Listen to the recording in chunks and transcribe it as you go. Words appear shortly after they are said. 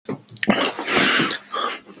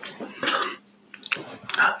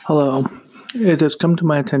Hello. It has come to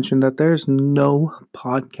my attention that there is no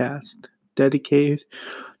podcast dedicated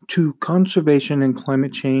to conservation and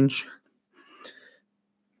climate change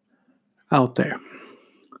out there.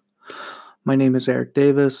 My name is Eric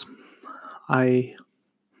Davis. I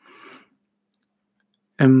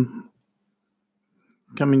am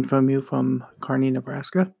coming from you from Kearney,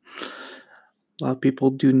 Nebraska. A lot of people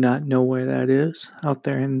do not know where that is out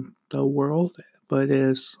there in the world, but it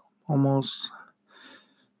is almost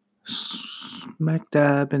smack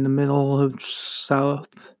dab in the middle of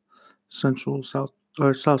south central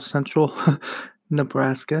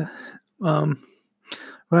Nebraska, right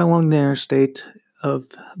along the interstate of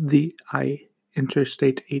the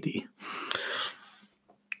Interstate 80.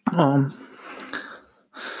 I'm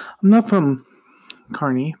not from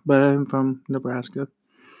Kearney, but I'm from Nebraska.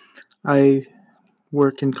 I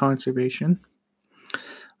work in conservation.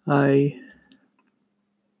 I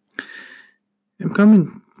am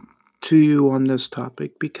coming to you on this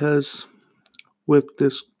topic because with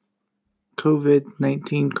this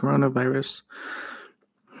COVID-19 coronavirus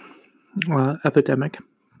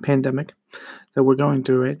pandemic that we're going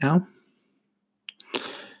through right now,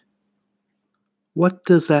 what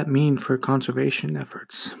does that mean for conservation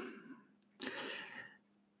efforts?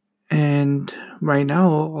 And right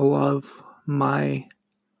now, a lot of my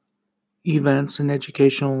events and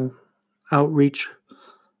educational outreach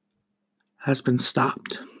has been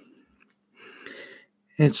stopped.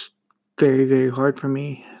 It's very, very hard for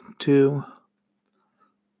me to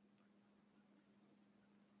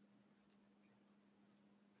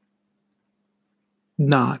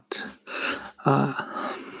not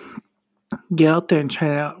get out there and try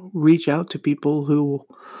to reach out to people who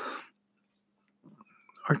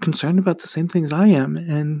are concerned about the same things I am.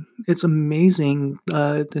 And it's amazing.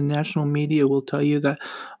 The national media will tell you that,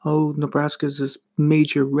 Nebraska is this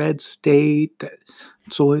major red state, that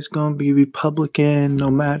it's always going to be Republican no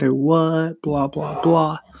matter what, blah, blah,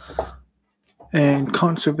 blah. And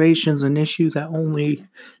conservation's an issue that only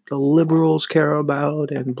the liberals care about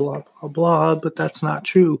and blah, blah, blah. But that's not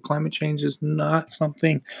true. Climate change is not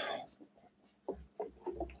something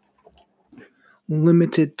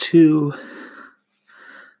limited to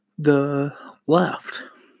the left.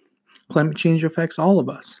 Climate change affects all of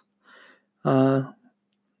us.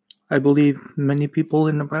 I believe many people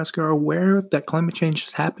in Nebraska are aware that climate change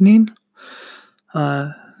is happening.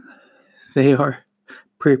 They are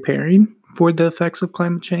preparing for the effects of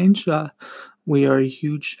climate change. We are a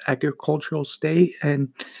huge agricultural state,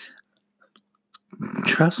 and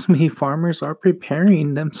trust me, farmers are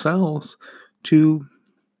preparing themselves to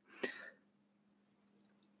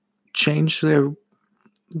change their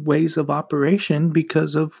ways of operation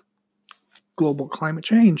because of global climate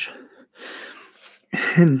change.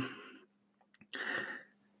 And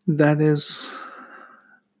that is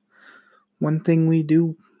one thing we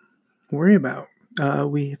do worry about.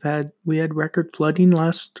 We had record flooding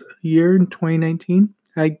last year in 2019.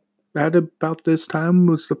 At about this time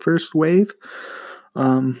was the first wave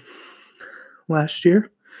last year,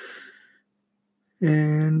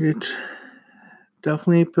 and it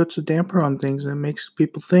definitely puts a damper on things and makes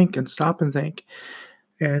people think and stop and think.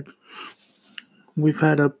 And we've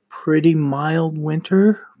had a pretty mild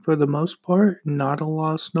winter for the most part, not a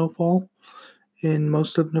lot of snowfall in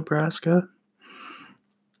most of Nebraska.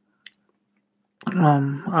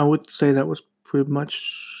 I would say that was pretty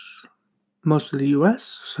much most of the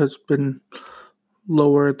U.S. has been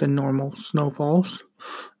lower than normal snowfalls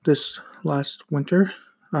this last winter.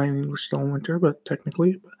 I mean, we're still in winter, but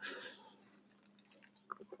technically,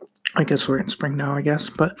 I guess we're in spring now,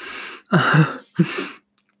 but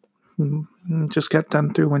just got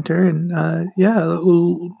done through winter, and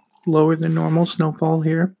lower than normal snowfall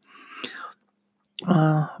here.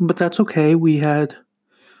 But that's okay. We had,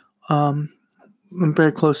 I'm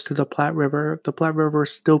very close to the Platte River. The Platte River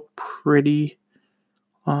is still pretty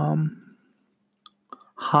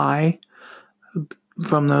high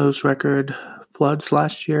from those record floods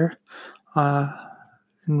last year and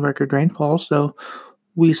record rainfall. So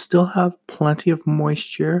we still have plenty of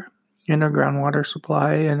moisture in our groundwater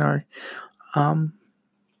supply, and our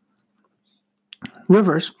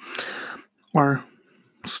rivers are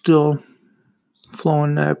still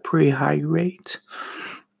flowing at a pretty high rate.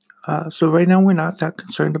 So right now we're not that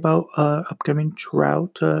concerned about upcoming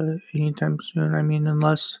drought anytime soon. I mean,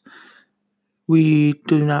 unless we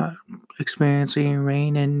do not experience any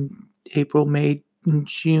rain in April, May, and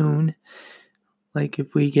June. Like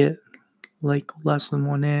if we get like less than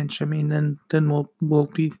 1 inch, I mean, then we'll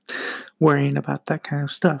be worrying about that kind of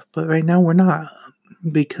stuff. But right now we're not,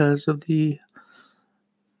 because of the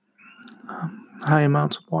high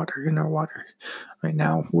amounts of water in our water. Right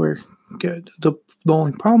now, we're good. The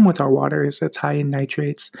only problem with our water is it's high in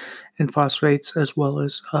nitrates and phosphates, as well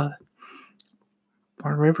as our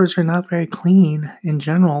rivers are not very clean in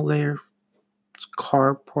general. They're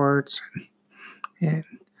car parts and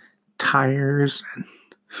tires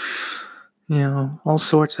and all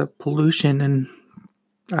sorts of pollution and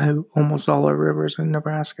almost all our rivers in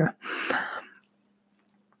Nebraska.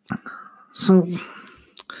 So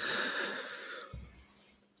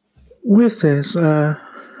with this, a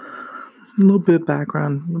little bit of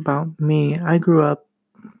background about me. I grew up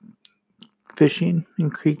fishing in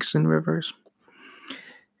creeks and rivers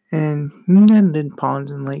and in ponds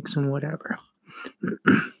and lakes and whatever.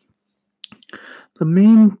 The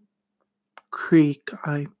main creek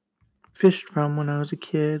I fished from when I was a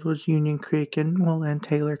kid was Union Creek and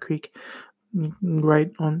Taylor Creek.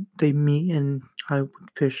 Right on, they meet, and I would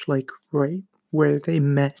fish like right where they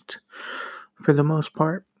met for the most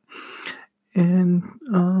part. And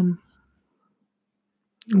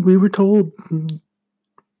we were told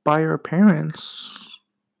by our parents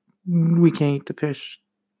we can't eat the fish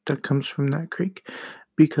that comes from that creek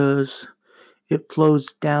because it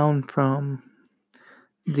flows down from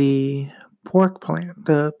the pork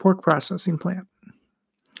processing plant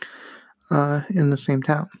in the same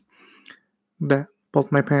town that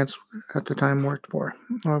both my parents at the time worked for.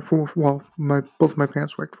 Both my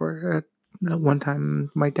parents worked for at one time.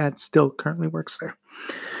 My dad still currently works there.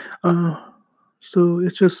 So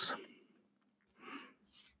it's just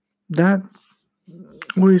that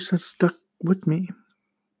always has stuck with me.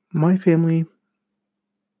 My family,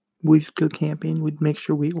 we'd go camping. We'd make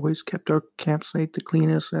sure we always kept our campsite the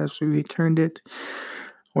cleanest as we returned it,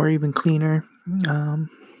 or even cleaner.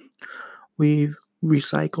 We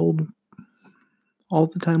recycled all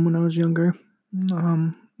the time when I was younger.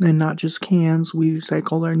 And not just cans. We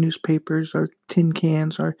recycled our newspapers, our tin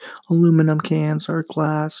cans, our aluminum cans, our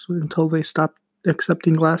glass until they stopped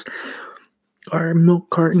accepting glass. Our milk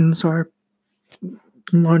cartons, our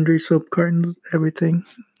laundry soap cartons, everything.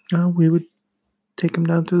 We would take them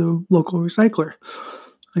down to the local recycler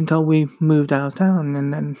until we moved out of town,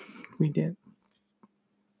 and then we didn't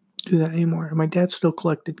do that anymore. My dad still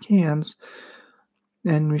collected cans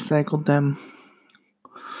and recycled them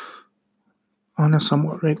on a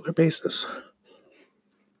somewhat regular basis.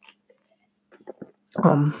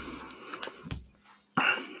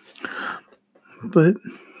 But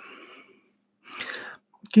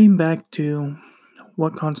getting back to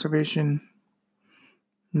what conservation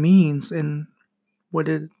means and what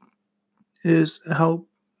it is, how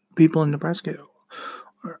people in Nebraska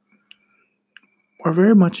are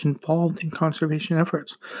very much involved in conservation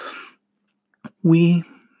efforts. We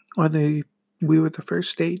were the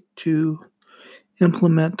first state to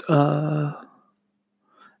implement a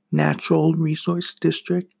natural resource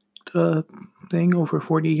district thing over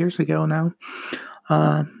 40 years ago now.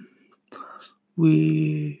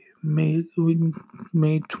 We made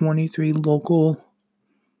 23 local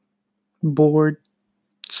boards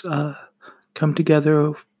come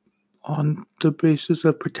together on the basis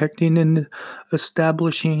of protecting and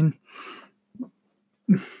establishing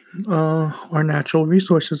our natural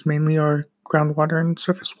resources, mainly our groundwater and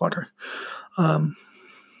surface water. And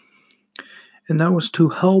that was to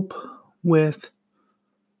help with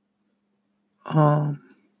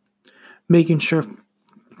making sure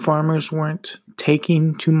farmers weren't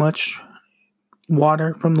taking too much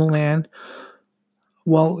water from the land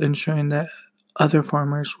while ensuring that other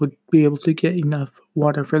farmers would be able to get enough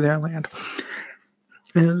water for their land.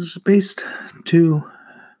 And it was based to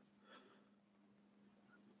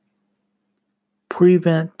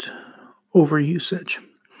prevent overusage.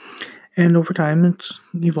 And over time, it's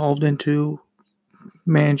evolved into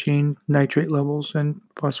managing nitrate levels and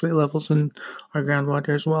phosphate levels in our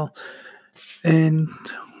groundwater as well. And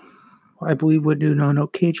I believe we're doing an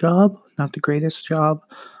okay job, not the greatest job.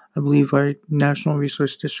 I believe our national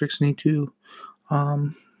resource districts need to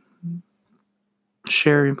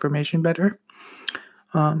share information better.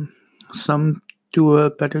 Some do a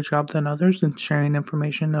better job than others in sharing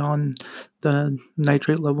information on the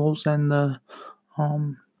nitrate levels and the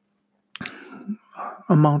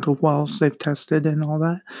amount of wells they've tested and all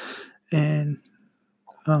that. And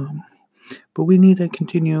but we need to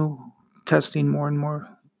continue testing more and more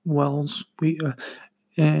wells.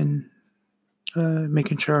 And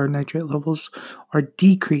making sure our nitrate levels are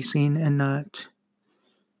decreasing and not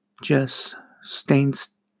just staying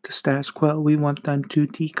the status quo. We want them to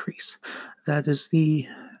decrease. That is the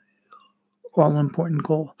all-important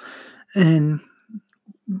goal. And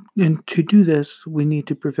to do this, we need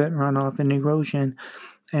to prevent runoff and erosion.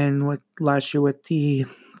 And last year with the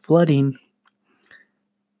flooding,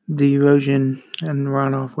 the erosion and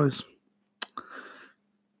runoff was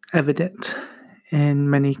evident in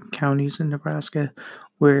many counties in Nebraska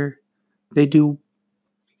where they do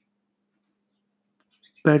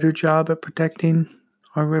better job at protecting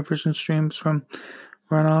our rivers and streams from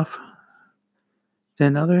runoff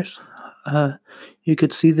than others. You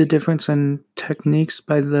could see the difference in techniques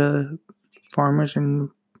by the farmers and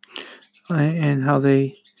how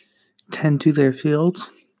they tend to their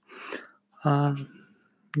fields.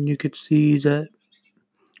 You could see that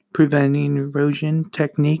preventing erosion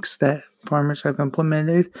techniques that farmers have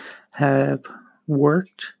implemented have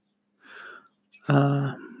worked.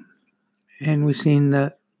 And we've seen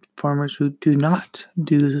that farmers who do not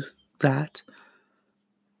do that,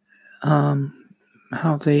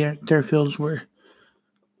 how their fields were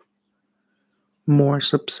more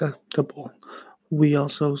susceptible. We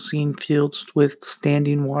also seen fields with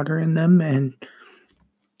standing water in them, and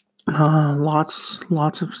lots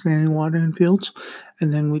of standing water in fields.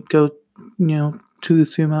 And then we'd go,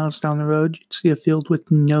 2-3 miles down the road, you'd see a field with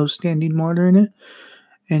no standing water in it,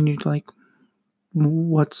 and you'd like,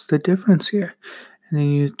 what's the difference here? And then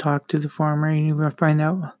you talk to the farmer, and you find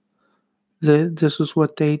out that this is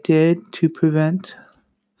what they did to prevent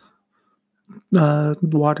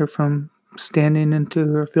water from standing into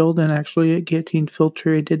their field and actually it getting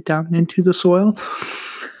filtrated down into the soil.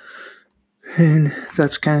 And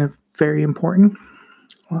that's kind of very important.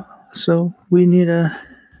 So we need to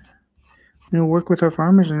work with our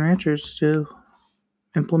farmers and ranchers to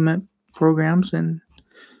implement programs and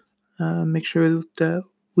make sure that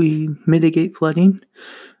we mitigate flooding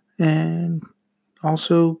and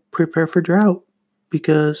also prepare for drought,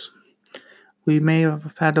 because we may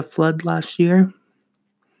have had a flood last year,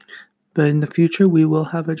 but in the future we will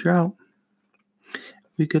have a drought.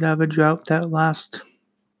 We could have a drought that lasts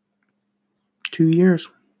 2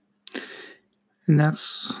 years. And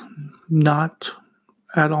that's not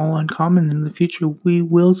at all uncommon. In the future, we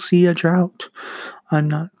will see a drought. I'm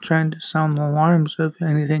not trying to sound the alarms of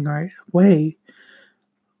anything right away,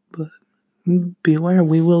 but be aware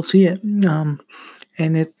we will see it. And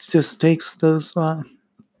it just takes those,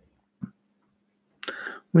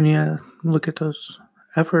 we need to look at those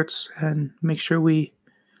efforts and make sure we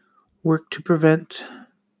work to prevent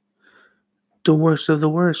the worst of the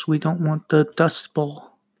worst. We don't want the Dust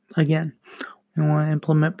Bowl again. We want to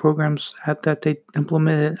implement programs that they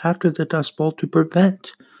implemented after the Dust Bowl to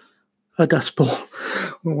prevent a Dust Bowl.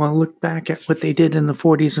 We want to look back at what they did in the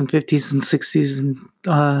 40s and 50s and 60s and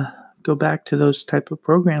go back to those type of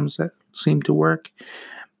programs that seem to work.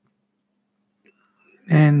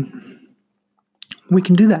 And we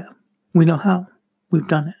can do that. We know how. We've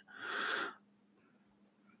done it.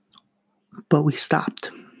 But we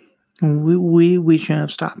stopped. We shouldn't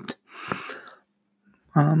have stopped.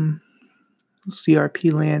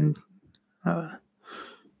 CRP land,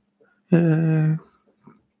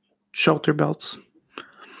 shelter belts,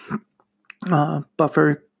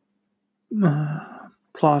 buffer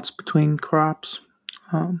plots between crops.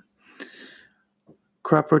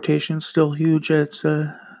 Crop rotation is still huge. It's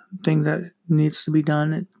a thing that needs to be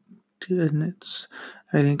done.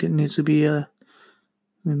 I think it needs to be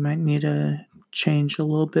we might need to change a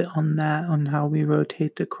little bit on that, on how we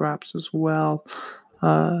rotate the crops as well.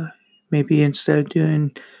 Maybe instead of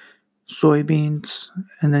doing soybeans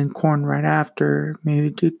and then corn right after, maybe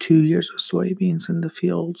do 2 years of soybeans in the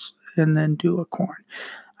fields and then do a corn.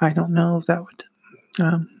 I don't know if that would,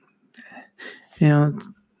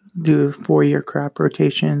 do a 4-year crop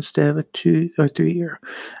rotation instead of a 2 or 3 year.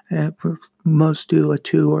 Most do a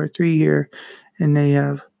 2 or 3 year, and they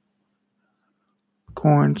have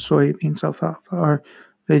corn, soybeans, alfalfa, or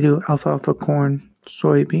they do alfalfa, corn,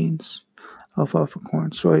 soybeans, alfalfa, corn,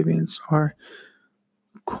 soybeans, or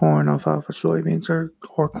corn, alfalfa, soybeans, or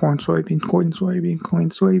corn, soybean, corn, soybean, corn,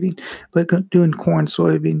 soybean. But doing corn,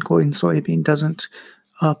 soybean, corn, soybean doesn't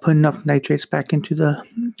put enough nitrates back into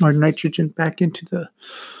or nitrogen back into the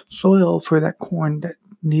soil for that corn that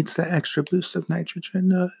needs that extra boost of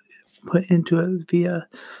nitrogen put into it via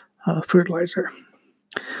fertilizer.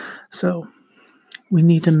 So we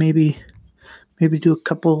need to maybe do a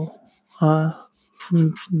couple,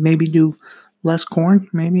 maybe do less corn,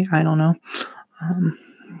 maybe, I don't know.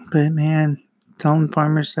 But man, telling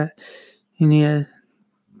farmers that you need to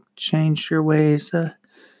change your ways,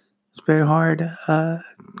 it's very hard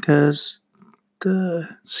because the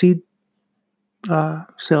seed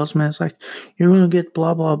salesman is like, you're going to get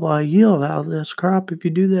blah, blah, blah yield out of this crop if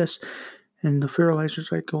you do this. And the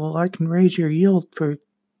fertilizer's like, well, I can raise your yield for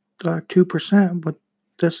 2% with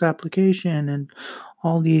this application and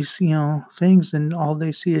all these, things, and all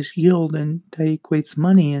they see is yield, and that equates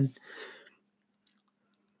money, and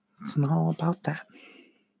it's not all about that.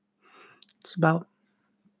 It's about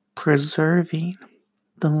preserving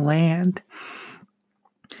the land,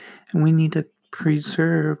 and we need to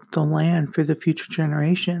preserve the land for the future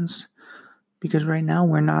generations, because right now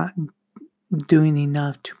we're not doing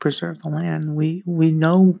enough to preserve the land. We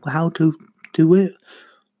know how to do it.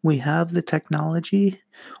 We have the technology.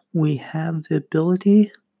 We have the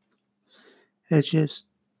ability. It's just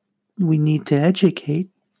we need to educate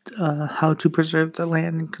how to preserve the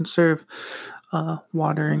land and conserve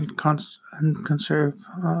water, and conserve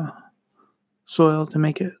soil to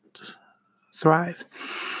make it thrive.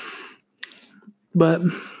 But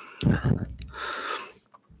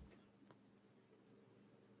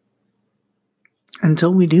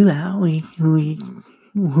until we do that,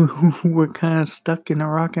 we're kind of stuck in a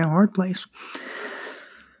rock and a hard place.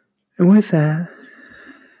 And with that,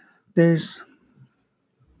 there's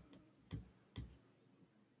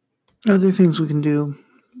other things we can do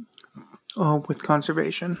with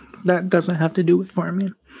conservation that doesn't have to do with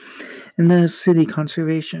farming, and that is city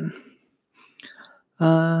conservation.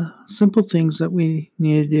 Simple things that we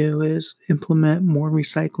need to do is implement more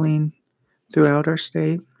recycling throughout our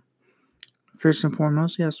state. First and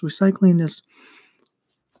foremost, yes, recycling is,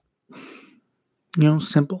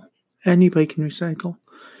 simple. Anybody can recycle.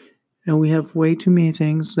 And we have way too many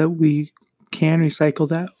things that we can recycle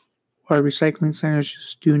that our recycling centers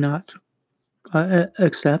just do not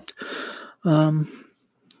accept or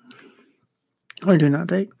do not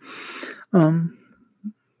take.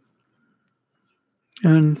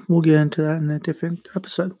 And we'll get into that in a different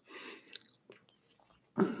episode.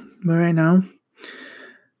 But right now,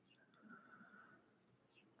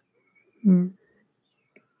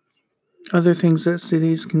 other things that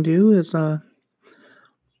cities can do is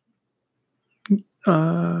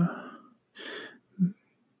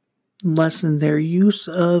lessen their use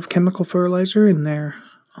of chemical fertilizer in their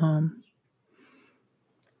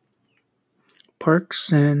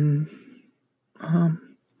parks and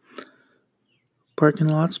parking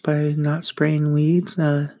lots by not spraying weeds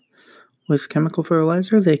with chemical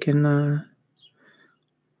fertilizer. They can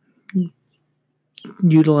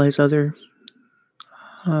utilize other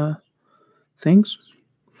things,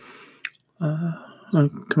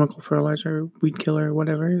 chemical fertilizer, weed killer,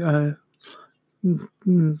 whatever.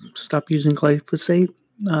 Stop using glyphosate,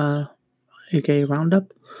 aka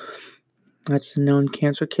Roundup. That's a known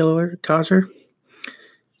cancer causer.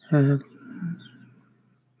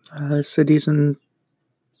 Cities and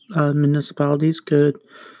municipalities could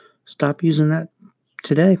stop using that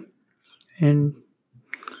today, and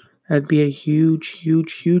that'd be a huge,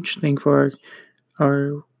 huge, huge thing for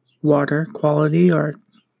our water quality, our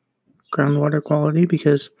groundwater quality,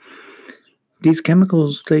 because these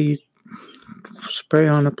chemicals they spray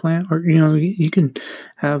on a plant, or you can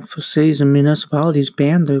have cities and municipalities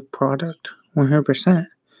ban the product 100%.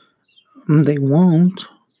 They won't,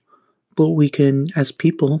 but we can, as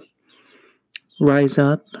people, rise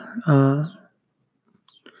up,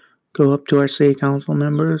 go up to our city council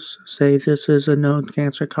members, say this is a known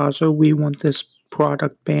cancer causer. We want this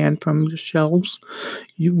product banned from the shelves.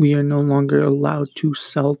 We are no longer allowed to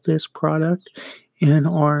sell this product in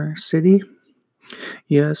our city.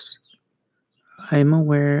 Yes, I'm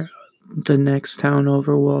aware the next town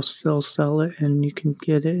over will still sell it and you can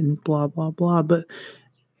get it and blah, blah, blah. But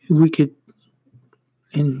we could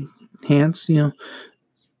enhance,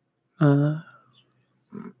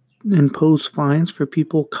 impose fines for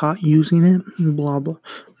people caught using it, and blah, blah,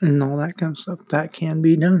 and all that kind of stuff. That can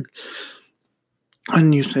be done.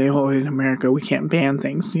 And you say, oh, in America, we can't ban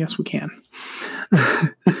things. Yes, we can.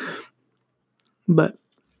 But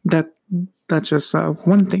that's just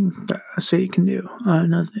one thing that a city can do.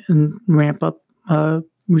 And ramp up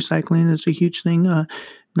recycling is a huge thing.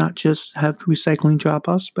 Not just have recycling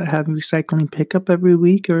drop-offs, but have recycling pickup every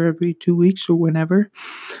week or every 2 weeks or whenever.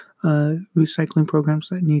 Recycling programs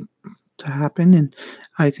that need to happen, and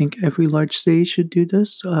I think every large city should do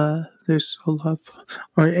this. There's a lot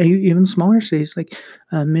or even smaller cities like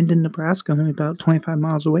Minden, Nebraska, only about 25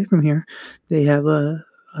 miles away from here. They have a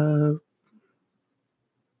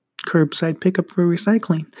curbside pickup for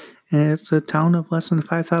recycling, and it's a town of less than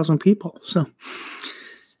 5,000 people. So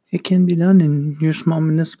it can be done in your small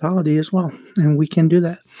municipality as well, and we can do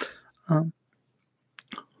that.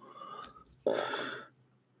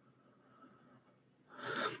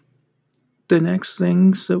 The next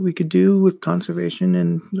things that we could do with conservation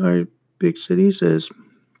in our big cities is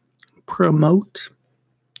promote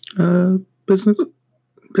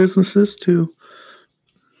businesses to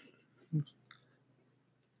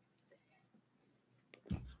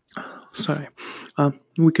sorry,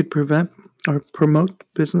 we could prevent or promote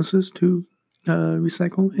businesses to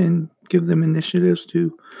recycle and give them initiatives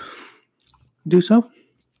to do so.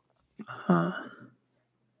 Uh,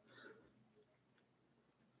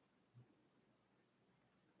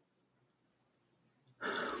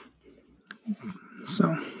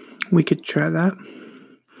 so we could try that.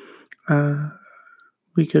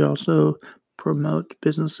 We could also promote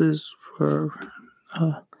businesses for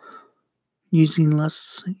using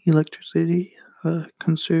less electricity,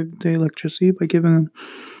 conserve the electricity by giving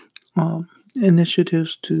them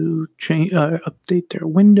initiatives to change, update their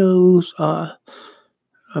windows,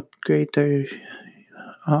 upgrade their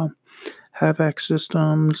HVAC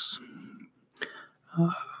systems,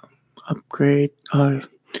 upgrade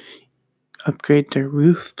upgrade their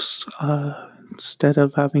roofs. Instead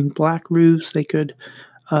of having black roofs, they could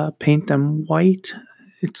paint them white.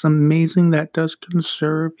 It's amazing. That does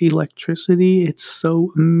conserve electricity. It's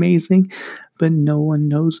so amazing, but no one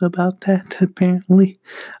knows about that, apparently.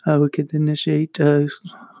 We could initiate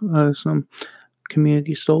some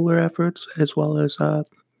community solar efforts as well as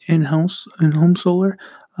in-home solar,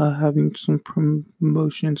 having some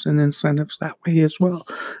promotions and incentives that way as well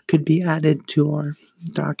could be added to our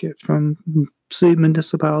docket from city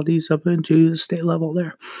municipalities up into the state level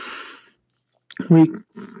there. We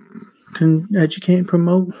can educate and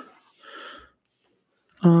promote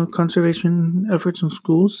conservation efforts in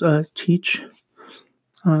schools, teach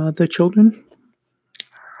the children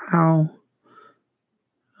how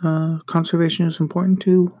conservation is important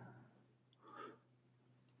to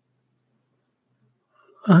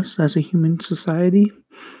us as a human society,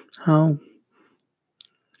 how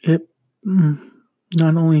it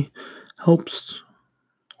not only helps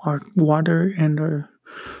our water and our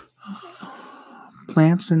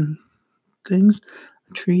plants and things,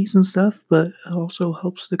 trees and stuff, but it also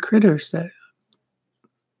helps the critters that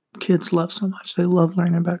kids love so much. They love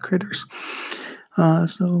learning about critters.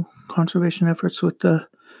 So conservation efforts with the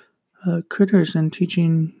critters and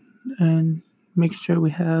teaching and making sure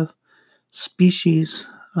we have species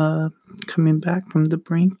coming back from the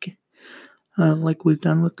brink, like we've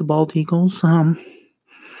done with the bald eagles.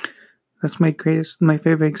 That's my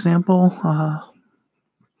favorite example.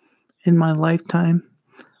 In my lifetime,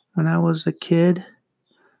 when I was a kid,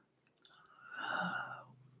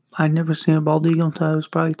 I'd never seen a bald eagle until I was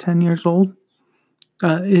probably 10 years old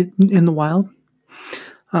in the wild.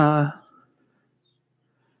 And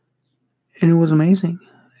it was amazing.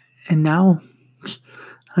 And now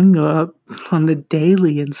I can go up on the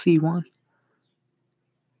daily and see one.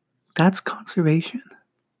 That's conservation.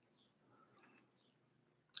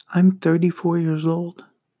 I'm 34 years old,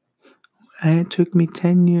 and it took me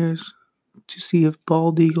 10 years to see a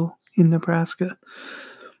bald eagle in Nebraska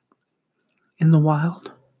in the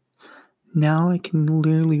wild. Now I can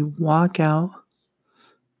literally walk out,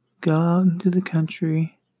 go out into the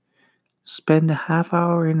country, spend a half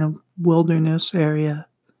hour in a wilderness area,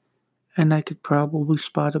 and I could probably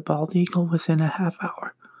spot a bald eagle within a half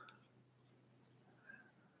hour.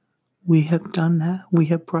 We have done that. We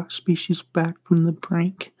have brought species back from the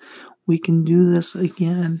brink. We can do this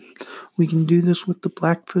again. We can do this with the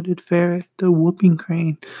black-footed ferret, the whooping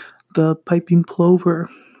crane, the piping plover,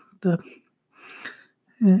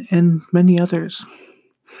 and many others.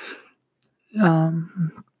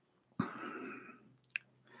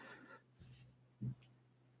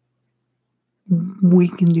 We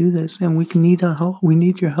can do this, and we need help. We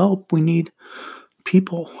need your help. We need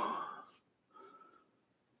people.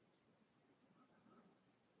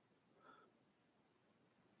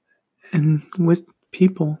 And with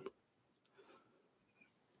people,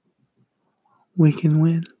 we can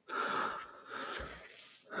win.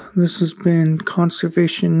 This has been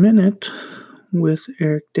Conservation Minute with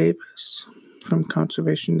Eric Davis from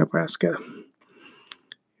Conservation Nebraska.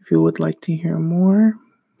 If you would like to hear more,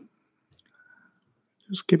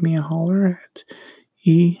 just give me a holler at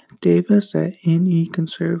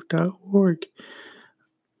edavis@neconserve.org.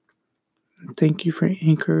 Thank you for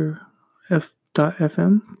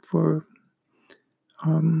Anchor.fm for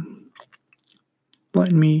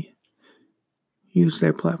letting me use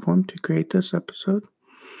their platform to create this episode.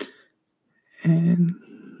 And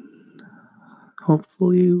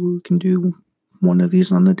hopefully we can do one of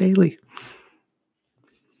these on the daily.